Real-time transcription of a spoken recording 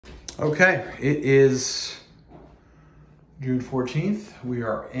Okay, it is June 14th. We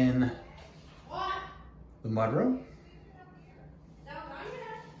are in the mudroom.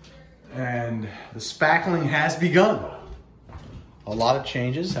 And the spackling has begun. A lot of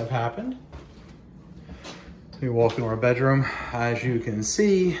changes have happened. We walk into our bedroom. As you can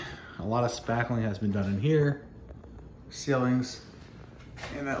see, a lot of spackling has been done in here. Ceilings.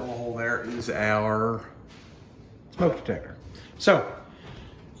 And that little hole there is our smoke detector. So,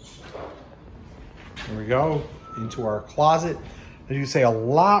 here we go into our closet. As you can see,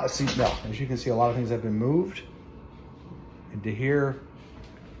 as you can see, a lot of things have been moved into here.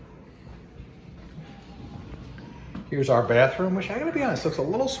 Here's our bathroom, which I gotta be honest, looks a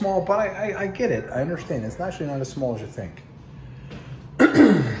little small, but I get it. I understand. It's actually not as small as you think.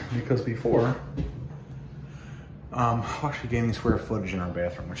 Because before, actually gaining square footage in our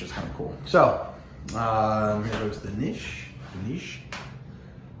bathroom, which is kind of cool. So, here goes the niche,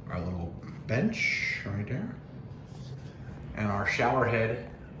 our little bench right there, and our shower head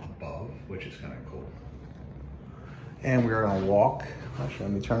above, which is kind of cool. And we're gonna walk. Actually,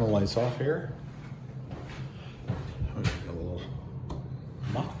 let me turn the lights off here. A little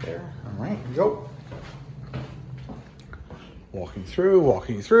muck there. All right, here we go. Walking through.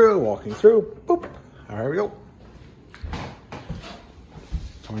 Boop. All right, here we go.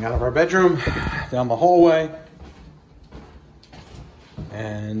 Coming out of our bedroom, down the hallway,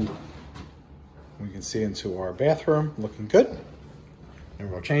 and we can see into our bathroom, looking good.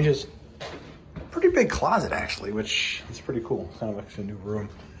 No changes. Pretty big closet actually, which is pretty cool. Kind of like a new room.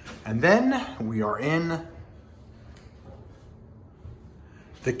 And then we are in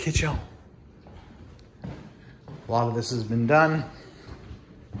the kitchen. A lot of this has been done.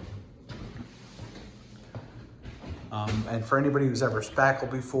 And for anybody who's ever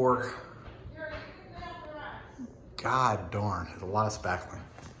spackled before, god darn, there's a lot of spackling.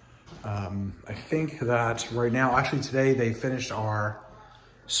 I think that right now, actually today, they finished our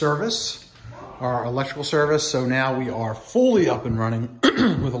service, our electrical service. So now we are fully up and running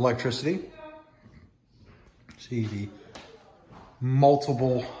with electricity. See the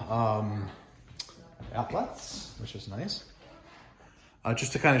multiple outlets, which is nice.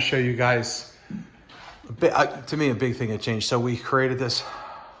 Just to kind of show you guys, to me, a big thing that changed. So we created this,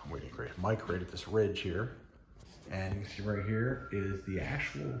 Mike created this ridge here. And you can see right here is the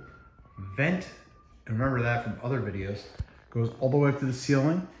actual vent. And remember that from other videos. Goes all the way up to the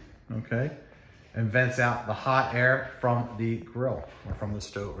ceiling, okay? And vents out the hot air from the grill or from the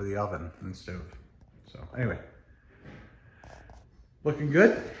stove or the oven and stove. So anyway, looking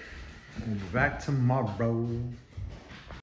good. We'll be back tomorrow.